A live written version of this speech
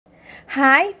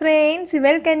Hi friends,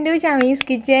 welcome to Shamees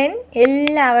kitchen.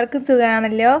 എല്ലാവർക്കും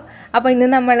സുഖമാണല്ലോ. അപ്പോൾ ഇന്ന്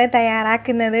നമ്മൾ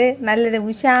തയ്യാറാക്കുന്നത് നല്ലൊരു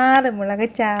ഉഷാറ്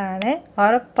മുളകച്ചാറാണ്.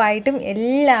 ഉറപ്പായിട്ടും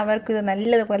എല്ലാവർക്കും ഇത്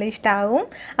നല്ലതുപോലെ ഇഷ്ടമാവും.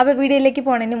 അപ്പോൾ വീഡിയോയിലേക്ക്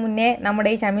പോകുന്നതിന് മുന്നേ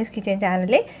നമ്മുടെ ഈ ഷമീസ് കിച്ചൻ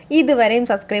ചാനൽ ഇതുവരെയും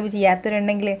സബ്സ്ക്രൈബ്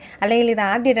ചെയ്യാത്തവരുണ്ടെങ്കിൽ അല്ലെങ്കിൽ ഇത്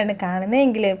ആദ്യമായിട്ടാണ്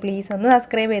കാണുന്നതെങ്കിൽ പ്ലീസ് ഒന്ന്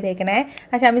സബ്സ്ക്രൈബ് ചെയ്തേക്കണേ.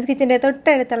 ആ ഷമീസ് കിച്ചൻ്റെ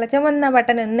തൊട്ടടുത്തുള്ള ചുവന്ന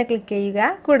ബട്ടൺ ഒന്ന് ക്ലിക്ക്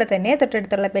ചെയ്യുക. കൂടെ തന്നെ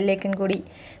തൊട്ടടുത്തുള്ള ബെല്ലേക്കൻ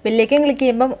ക്ലിക്ക്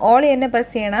ചെയ്യുമ്പം ഓൾ തന്നെ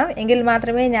പ്രസ് ചെയ്യണം. എങ്കിൽ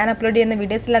മാത്രമേ ഞാൻ അപ്ലോഡ് ചെയ്യുന്ന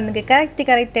വീഡിയോസിലെല്ലാം നിങ്ങൾക്ക്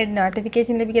കറക്റ്റായിട്ട്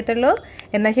നോട്ടിഫിക്കേഷൻ ലഭിക്കത്തുള്ളൂ.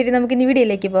 എന്നാൽ ശരി, നമുക്കിനി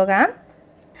വീഡിയോയിലേക്ക് പോകാം.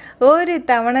 ഒരു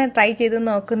തവണ ട്രൈ ചെയ്ത്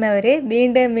നോക്കുന്നവർ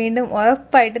വീണ്ടും വീണ്ടും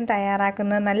ഉറപ്പായിട്ടും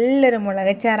തയ്യാറാക്കുന്ന നല്ലൊരു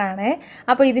മുളകച്ചാറാണ്.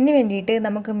 അപ്പോൾ ഇതിന് വേണ്ടിയിട്ട്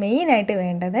നമുക്ക് മെയിനായിട്ട്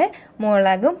വേണ്ടത്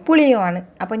മുളകും പുളിയുമാണ്.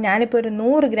 അപ്പോൾ ഞാനിപ്പോൾ ഒരു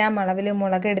 100 ഗ്രാം അളവിൽ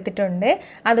മുളക് എടുത്തിട്ടുണ്ട്.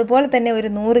 അതുപോലെ തന്നെ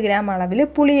ഒരു 100 ഗ്രാം അളവിൽ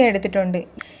പുളിയും എടുത്തിട്ടുണ്ട്.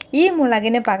 ഈ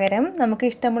മുളകിന് പകരം നമുക്ക്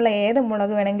ഇഷ്ടമുള്ള ഏത്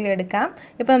മുളക് വേണമെങ്കിലും എടുക്കാം.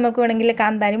 ഇപ്പോൾ നമുക്ക് വേണമെങ്കിൽ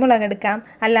കാന്താരി മുളക് എടുക്കാം,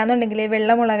 അല്ലാന്നുണ്ടെങ്കിൽ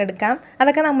വെള്ളമുളക് എടുക്കാം.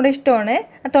 അതൊക്കെ നമ്മുടെ ഇഷ്ടമാണ്.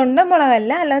 തൊണ്ട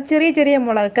മുളകല്ല, അല്ലാതെ ചെറിയ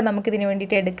മുളകൊക്കെ നമുക്കിതിന്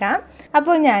വേണ്ടിയിട്ട് എടുക്കാം.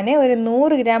 അപ്പോൾ ഞാൻ ഒരു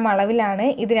 100 ഗ്രാം അളവിലാണ്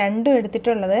ഇത് രണ്ടും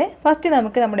എടുത്തിട്ടുള്ളത്. ഫസ്റ്റ്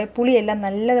നമുക്ക് നമ്മുടെ പുളിയെല്ലാം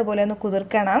നല്ലതുപോലെ ഒന്ന്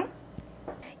കുതിർക്കണം.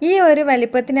 ഈ ഒരു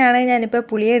വലിപ്പത്തിനാണ് ഞാനിപ്പോൾ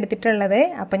പുളി എടുത്തിട്ടുള്ളത്.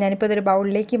 അപ്പോൾ ഞാനിപ്പോൾ ഇതൊരു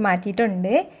ബൗളിലേക്ക്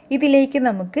മാറ്റിയിട്ടുണ്ട്. ഇതിലേക്ക്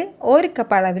നമുക്ക് 1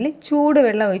 കപ്പ് അളവിൽ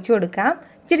ചൂടുവെള്ളം ഒഴിച്ചു കൊടുക്കാം.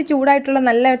 ഇച്ചിരി ചൂടായിട്ടുള്ള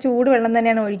നല്ല ചൂടുവെള്ളം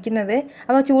തന്നെയാണ് ഒഴിക്കുന്നത്.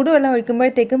 അപ്പോൾ ചൂടുവെള്ളം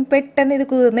ഒഴിക്കുമ്പോഴത്തേക്കും പെട്ടെന്ന് ഇത്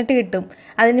കുതിർന്നിട്ട് കിട്ടും.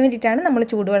 അതിന് വേണ്ടിയിട്ടാണ് നമ്മൾ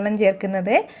ചൂടുവെള്ളം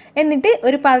ചേർക്കുന്നത്. എന്നിട്ട്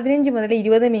ഒരു 15 മുതൽ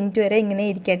 20 മിനിറ്റ് വരെ ഇങ്ങനെ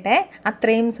ഇരിക്കട്ടെ.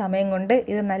 അത്രയും സമയം കൊണ്ട്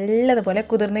ഇത് നല്ലതുപോലെ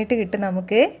കുതിർന്നിട്ട് കിട്ടും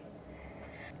നമുക്ക്.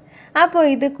 അപ്പോൾ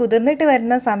ഇത് കുതിർന്നിട്ട്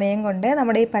വരുന്ന സമയം കൊണ്ട്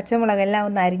നമ്മുടെ ഈ പച്ചമുളകെല്ലാം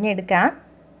ഒന്ന് അരിഞ്ഞെടുക്കാം.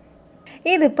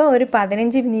 ഇതിപ്പോൾ ഒരു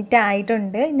 15 മിനിറ്റ്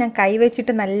ആയിട്ടുണ്ട്. ഞാൻ കൈ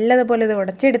വെച്ചിട്ട് നല്ലതുപോലെ ഇത്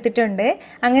ഉടച്ചെടുത്തിട്ടുണ്ട്.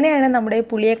 അങ്ങനെയാണ് നമ്മുടെ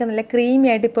പുളിയൊക്കെ നല്ല ക്രീമി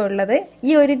ആയിട്ട് ഇപ്പോൾ ഉള്ളത്.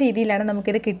 ഈ ഒരു രീതിയിലാണ്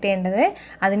നമുക്കിത് കിട്ടേണ്ടത്.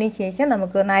 അതിനുശേഷം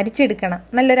നമുക്കൊന്ന് അരിച്ചെടുക്കണം.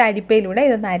 നല്ലൊരു അരിപ്പയിലൂടെ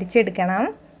ഇതൊന്ന് അരിച്ചെടുക്കണം.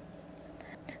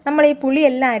 നമ്മൾ ഈ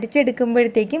പുളിയെല്ലാം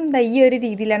അരിച്ചെടുക്കുമ്പോഴത്തേക്കും ഈ ഒരു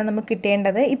രീതിയിലാണ് നമുക്ക്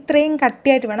കിട്ടേണ്ടത്. ഇത്രയും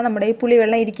കട്ടിയായിട്ട് വേണം നമ്മുടെ ഈ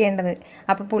പുളിവെള്ളം ഇരിക്കേണ്ടത്.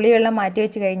 അപ്പോൾ പുളിവെള്ളം മാറ്റി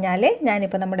വെച്ച് കഴിഞ്ഞാൽ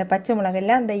ഞാനിപ്പോൾ നമ്മുടെ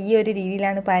പച്ചമുളകെല്ലാം ഈ ഒരു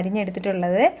രീതിയിലാണ് ഇപ്പോൾ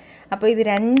അരിഞ്ഞെടുത്തിട്ടുള്ളത്. അപ്പോൾ ഇത്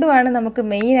രണ്ടുമാണ് നമുക്ക്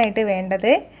മെയിനായിട്ട്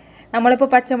വേണ്ടത്.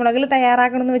 നമ്മളിപ്പോൾ പച്ചമുളകിൽ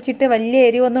തയ്യാറാക്കണമെന്ന് വെച്ചിട്ട് വലിയ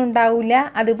എരിവൊന്നും ഉണ്ടാവില്ല.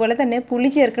 അതുപോലെ തന്നെ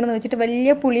പുളി ചേർക്കണമെന്ന് വെച്ചിട്ട്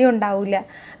വലിയ പുളിയും ഉണ്ടാവില്ല.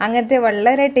 അങ്ങനത്തെ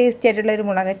വളരെ ടേസ്റ്റി ആയിട്ടുള്ളൊരു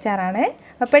മുളകച്ചാറാണ്.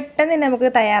 അപ്പോൾ പെട്ടെന്ന് നമുക്ക്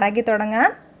തയ്യാറാക്കി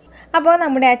തുടങ്ങാം. അപ്പോൾ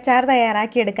നമ്മുടെ അച്ചാർ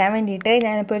തയ്യാറാക്കി എടുക്കാൻ വേണ്ടിയിട്ട്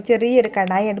ഞാനിപ്പോൾ ഒരു ചെറിയൊരു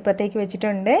കടായി അടുപ്പത്തേക്ക്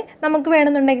വെച്ചിട്ടുണ്ട്. നമുക്ക്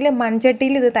വേണമെന്നുണ്ടെങ്കിൽ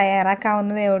മൺചട്ടിയിൽ ഇത്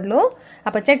തയ്യാറാക്കാവുന്നതേ ഉള്ളൂ.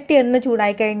 അപ്പോൾ ചട്ടി ഒന്ന്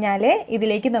ചൂടായി കഴിഞ്ഞാൽ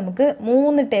ഇതിലേക്ക് നമുക്ക്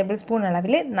 3 ടേബിൾ സ്പൂൺ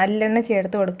അളവിൽ നല്ലെണ്ണ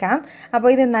ചേർത്ത് കൊടുക്കാം. അപ്പോൾ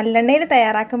ഇത് നല്ലെണ്ണയിൽ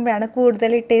തയ്യാറാക്കുമ്പോഴാണ്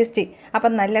കൂടുതൽ ടേസ്റ്റ്.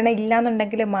 അപ്പം നല്ലെണ്ണ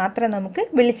ഇല്ലയെന്നുണ്ടെങ്കിൽ മാത്രം നമുക്ക്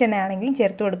വെളിച്ചെണ്ണ ആണെങ്കിലും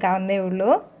ചേർത്ത് കൊടുക്കാവുന്നതേ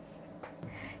ഉള്ളൂ.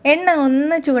 എണ്ണ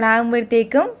ഒന്ന്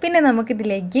ചൂടാകുമ്പോഴത്തേക്കും പിന്നെ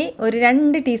നമുക്കിതിലേക്ക് ഒരു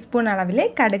 2 ടീസ്പൂൺ അളവിൽ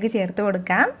കടുക് ചേർത്ത്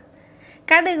കൊടുക്കാം.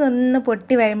 കടുക് ഒന്ന്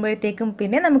പൊട്ടി വരുമ്പോഴത്തേക്കും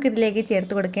പിന്നെ നമുക്കിതിലേക്ക്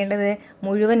ചേർത്ത് കൊടുക്കേണ്ടത്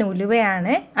മുഴുവൻ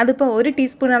ഉലുവയാണ്. അതിപ്പോൾ 1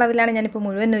 ടീസ്പൂൺ അളവിലാണ് ഞാനിപ്പോൾ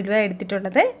മുഴുവൻ ഉലുവ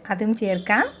എടുത്തിട്ടുള്ളത്. അതും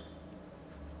ചേർക്കാം.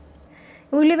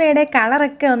 ഉലുവയുടെ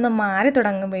കളറൊക്കെ ഒന്ന് മാറി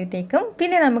തുടങ്ങുമ്പോഴത്തേക്കും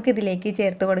പിന്നെ നമുക്കിതിലേക്ക്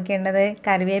ചേർത്ത് കൊടുക്കേണ്ടത്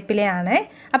കറിവേപ്പിലയാണ്.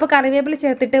 അപ്പോൾ കറിവേപ്പില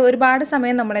ചേർത്തിട്ട് ഒരുപാട്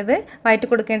സമയം നമ്മളിത് വഴറ്റി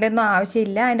കൊടുക്കേണ്ടതൊന്നും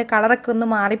ആവശ്യമില്ല. അതിൻ്റെ കളറൊക്കെ ഒന്ന്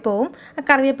മാറിപ്പോവും. ആ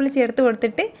കറിവേപ്പില ചേർത്ത്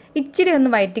കൊടുത്തിട്ട് ഇച്ചിരി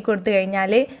ഒന്ന് വഴറ്റി കൊടുത്തു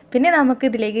കഴിഞ്ഞാൽ പിന്നെ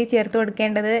നമുക്കിതിലേക്ക് ചേർത്ത്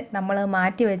കൊടുക്കേണ്ടത് നമ്മൾ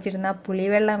മാറ്റി വെച്ചിരുന്ന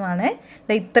പുളിവെള്ളമാണ്.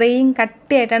 ഇത്രയും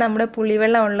കട്ടിയായിട്ടാണ് നമ്മുടെ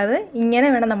പുളിവെള്ളം ഉള്ളത്. ഇങ്ങനെ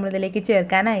വേണം നമ്മളിതിലേക്ക്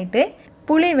ചേർക്കാനായിട്ട്.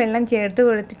 പുളിവെള്ളം ചേർത്ത്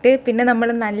കൊടുത്തിട്ട് പിന്നെ നമ്മൾ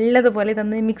നല്ലതുപോലെ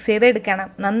ഇതൊന്ന് മിക്സ് ചെയ്തെടുക്കണം.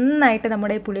 നന്നായിട്ട്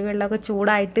നമ്മുടെ പുളിവെള്ളമൊക്കെ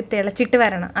ചൂടായിട്ട് തിളച്ചിട്ട്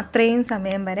വരണം. അത്രയും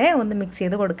സമയം വരെ ഒന്ന് മിക്സ്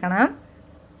ചെയ്ത് കൊടുക്കണം.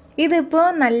 ഇതിപ്പോൾ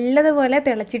നല്ലതുപോലെ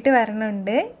തിളച്ചിട്ട്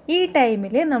വരണുണ്ട്. ഈ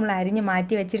ടൈമിൽ നമ്മൾ അരിഞ്ഞ്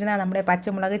മാറ്റി വെച്ചിരുന്ന നമ്മുടെ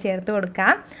പച്ചമുളക് ചേർത്ത്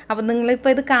കൊടുക്കാം. അപ്പോൾ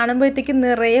നിങ്ങളിപ്പോൾ ഇത് കാണുമ്പോഴത്തേക്കും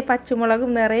നിറയെ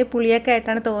പച്ചമുളകും നിറയെ പുളിയൊക്കെ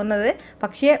ആയിട്ടാണ് തോന്നുന്നത്.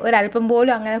 പക്ഷേ ഒരല്പം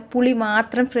പോലും അങ്ങനെ പുളി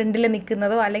മാത്രം ഫ്രണ്ടിൽ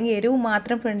നിൽക്കുന്നതോ അല്ലെങ്കിൽ എരിവ്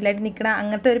മാത്രം ഫ്രണ്ടിലായിട്ട് നിൽക്കണ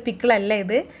അങ്ങനത്തെ ഒരു പിക്കിളല്ല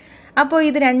ഇത്. അപ്പോൾ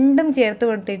ഇത് രണ്ടും ചേർത്ത്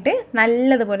കൊടുത്തിട്ട്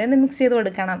നല്ലതുപോലെ ഒന്ന് മിക്സ് ചെയ്ത്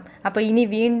കൊടുക്കണം. അപ്പോൾ ഇനി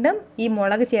വീണ്ടും ഈ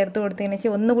മുളക് ചേർത്ത് കൊടുത്തതിന്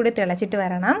ശേഷം ഒന്നുകൂടി തിളച്ചിട്ട്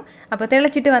വരണം. അപ്പോൾ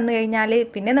തിളച്ചിട്ട് വന്നു കഴിഞ്ഞാൽ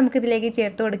പിന്നെ നമുക്കിതിലേക്ക്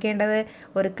ചേർത്ത് കൊടുക്കേണ്ടത്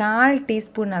ഒരു 1/4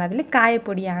 ടീസ്പൂൺ അളവിൽ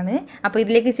കായപ്പൊടിയാണ്. അപ്പോൾ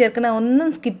ഇതിലേക്ക് ചേർക്കുന്ന ഒന്നും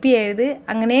സ്കിപ്പ് ചെയ്യരുത്,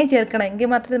 അങ്ങനെ ചേർക്കണം. എങ്കിൽ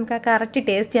മാത്രമേ നമുക്ക് ആ കറക്റ്റ്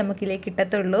ടേസ്റ്റ് നമുക്കിതിലേക്ക്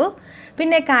കിട്ടത്തുള്ളൂ.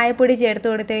 പിന്നെ കായപ്പൊടി ചേർത്ത്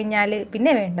കൊടുത്തു കഴിഞ്ഞാൽ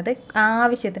പിന്നെ വേണ്ടത്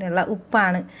ആവശ്യത്തിനുള്ള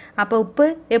ഉപ്പാണ്. അപ്പോൾ ഉപ്പ്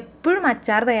എപ്പോഴും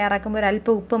അച്ചാർ തയ്യാറാക്കുമ്പോൾ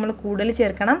ഒരല്പം ഉപ്പ് നമ്മൾ കൂടുതൽ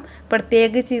ചേർക്കണം.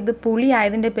 പ്രത്യേകിച്ച് ഇത് പുളി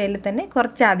ആയതിൻ്റെ പേരിൽ തന്നെ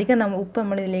കുറച്ചധികം ഉപ്പ്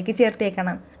നമ്മൾ ഇതിലേക്ക്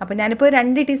ചേർത്തേക്കണം. അപ്പോൾ ഞാനിപ്പോൾ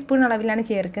 2 ടീസ്പൂൺ അളവിലാണ്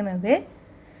ചേർക്കുന്നത്.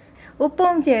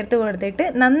 ഉപ്പും ചേർത്ത് കൊടുത്തിട്ട്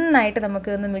നന്നായിട്ട്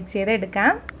നമുക്ക് ഒന്ന് മിക്സ്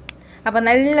ചെയ്തെടുക്കാം. അപ്പോൾ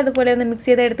നല്ലതുപോലെ ഒന്ന് മിക്സ്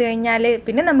ചെയ്തെടുത്ത് കഴിഞ്ഞാൽ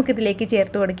പിന്നെ നമുക്കിതിലേക്ക്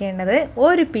ചേർത്ത് കൊടുക്കേണ്ടത്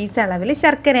 1 പീസ് അളവിൽ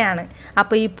ശർക്കരയാണ്.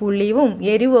 അപ്പോൾ ഈ പുളിയും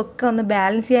എരിവും ഒക്കെ ഒന്ന്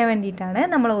ബാലൻസ് ചെയ്യാൻ വേണ്ടിയിട്ടാണ്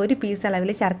നമ്മൾ 1 പീസ്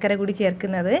അളവിൽ ശർക്കര കൂടി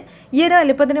ചേർക്കുന്നത്. ഈ ഒരു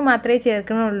വലുപ്പത്തിന് മാത്രമേ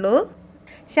ചേർക്കണുള്ളൂ.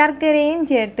 ശർക്കരയും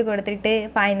ചേർത്ത് കൊടുത്തിട്ട്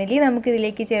ഫൈനലി നമുക്ക്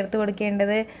ഇതിലേക്ക് ചേർത്ത്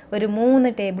കൊടുക്കേണ്ടത് ഒരു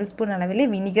 3 ടേബിൾ സ്പൂൺ അളവിൽ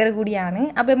വിനിഗർ കൂടിയാണ്.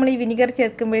 അപ്പോൾ നമ്മൾ ഈ വിനിഗർ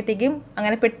ചേർക്കുമ്പോഴത്തേക്കും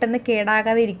അങ്ങനെ പെട്ടെന്ന്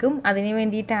കേടാകാതെ ഇരിക്കും. അതിന്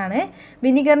വേണ്ടിയിട്ടാണ്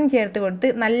വിനിഗറും ചേർത്ത് കൊടുത്ത്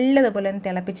നല്ലതുപോലെ ഒന്ന്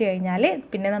തിളപ്പിച്ച് കഴിഞ്ഞാൽ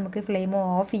പിന്നെ നമുക്ക് ഫ്ലെയിം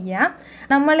ഓഫ് ചെയ്യാം.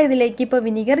 നമ്മൾ ഇതിലേക്ക് ഇപ്പോൾ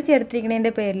വിനിഗർ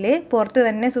ചേർത്തിരിക്കുന്നതിൻ്റെ പേരിൽ പുറത്ത്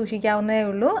തന്നെ സൂക്ഷിക്കാവുന്നതേ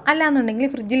ഉള്ളൂ.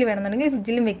 അല്ലാന്നുണ്ടെങ്കിൽ ഫ്രിഡ്ജിൽ വേണമെന്നുണ്ടെങ്കിൽ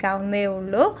ഫ്രിഡ്ജിലും വെക്കാവുന്നതേ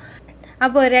ഉള്ളൂ.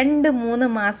 അപ്പോൾ 2-3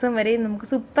 മാസം വരെ നമുക്ക്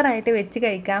സൂപ്പറായിട്ട് വെച്ച്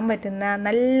കഴിക്കാൻ പറ്റുന്ന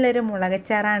നല്ലൊരു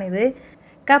മുളകച്ചാറാണിത്.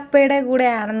 കപ്പയുടെ കൂടെ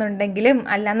ആണെന്നുണ്ടെങ്കിലും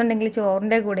അല്ലാന്നുണ്ടെങ്കിൽ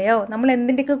ചോറിൻ്റെ കൂടെയോ നമ്മൾ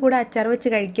എന്തിൻ്റെയൊക്കെ കൂടെ അച്ചാർ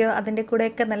വെച്ച് കഴിക്കുകയോ അതിൻ്റെ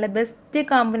കൂടെയൊക്കെ നല്ല ബെസ്റ്റ്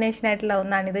കോമ്പിനേഷൻ ആയിട്ടുള്ള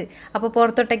ഒന്നാണിത്. അപ്പോൾ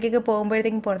പുറത്തോട്ടേക്കൊക്കെ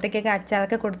പോകുമ്പോഴത്തേക്കും പുറത്തേക്കൊക്കെ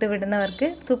അച്ചാറൊക്കെ കൊടുത്തു വിടുന്നവർക്ക്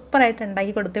സൂപ്പറായിട്ട്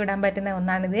ഉണ്ടാക്കി കൊടുത്തു വിടാൻ പറ്റുന്ന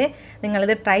ഒന്നാണിത്.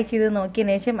 നിങ്ങളിത് ട്രൈ ചെയ്ത്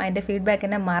നോക്കിയതിന് ശേഷം അതിൻ്റെ ഫീഡ്ബാക്ക്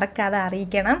എന്നെ മറക്കാതെ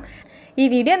അറിയിക്കണം. ഈ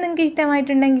വീഡിയോ നിങ്ങൾക്ക്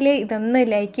ഇഷ്ടമായിട്ടുണ്ടെങ്കിൽ ഇതൊന്ന്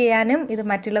ലൈക്ക് ചെയ്യാനും ഇത്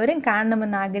മറ്റുള്ളവരും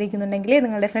കാണണമെന്ന് ആഗ്രഹിക്കുന്നുണ്ടെങ്കിൽ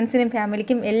നിങ്ങളുടെ ഫ്രണ്ട്സിനും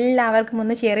ഫാമിലിക്കും എല്ലാവർക്കും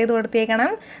ഒന്ന് ഷെയർ ചെയ്ത്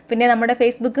കൊടുത്തേക്കണം. പിന്നെ നമ്മുടെ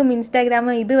ഫേസ്ബുക്കും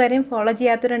ഇൻസ്റ്റാഗ്രാമും ഇതുവരെയും ഫോളോ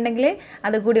ചെയ്യാത്തവരുണ്ടെങ്കിൽ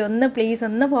അതുകൂടി പ്ലീസ്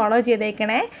ഒന്ന് ഫോളോ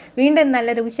ചെയ്തേക്കണേ. വീണ്ടും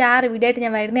നല്ലൊരു ഉഷാർ വീഡിയോ ആയിട്ട്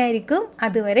ഞാൻ വരുന്നതായിരിക്കും.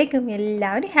 അതുവരേക്കും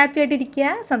എല്ലാവരും ഹാപ്പി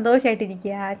ആയിട്ടിരിക്കുക,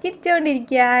 സന്തോഷമായിട്ടിരിക്കുക,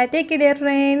 ചിരിച്ചുകൊണ്ടിരിക്കുക. Take care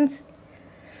friends.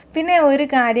 പിന്നെ ഒരു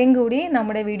കാര്യം കൂടി,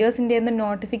 നമ്മുടെ വീഡിയോസിൻ്റെ ഒന്നും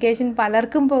നോട്ടിഫിക്കേഷൻ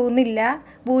പലർക്കും പോകുന്നില്ല.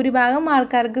 ഭൂരിഭാഗം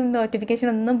ആൾക്കാർക്കും നോട്ടിഫിക്കേഷൻ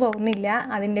ഒന്നും പോകുന്നില്ല.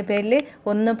 അതിൻ്റെ പേരിൽ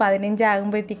 1:15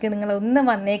 ആകുമ്പോഴത്തേക്ക് നിങ്ങൾ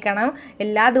വന്നേക്കണം.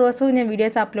 എല്ലാ ദിവസവും ഞാൻ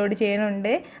വീഡിയോസ് അപ്ലോഡ്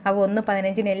ചെയ്യുന്നുണ്ട്. അപ്പോൾ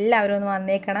 1:15 എല്ലാവരും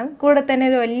വന്നേക്കണം. കൂടെ തന്നെ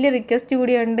ഒരു വലിയ റിക്വസ്റ്റ്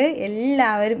കൂടിയുണ്ട്.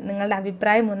 എല്ലാവരും നിങ്ങളുടെ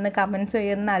അഭിപ്രായം കമൻസ്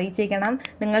വഴി അറിയിച്ചേക്കണം.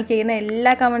 നിങ്ങൾ ചെയ്യുന്ന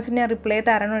എല്ലാ കമൻസിനും ഞാൻ റിപ്ലൈ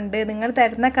തരണുണ്ട്. നിങ്ങൾ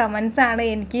തരുന്ന കമൻസാണ്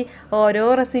എനിക്ക് ഓരോ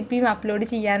റെസിപ്പിയും അപ്ലോഡ്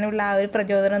ചെയ്യാനുള്ള ആ ഒരു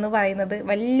പ്രചോദനം എന്ന് പറയുന്നത്.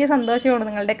 വലിയ സന്തോഷമാണ്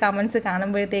നിങ്ങളുടെ കമൻസ്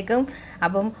കാണുമ്പോഴത്തേക്കും.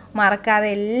 അപ്പം മറക്കാതെ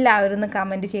എല്ലാവരും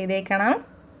കമൻറ്റ് ചെയ്തേക്കണം.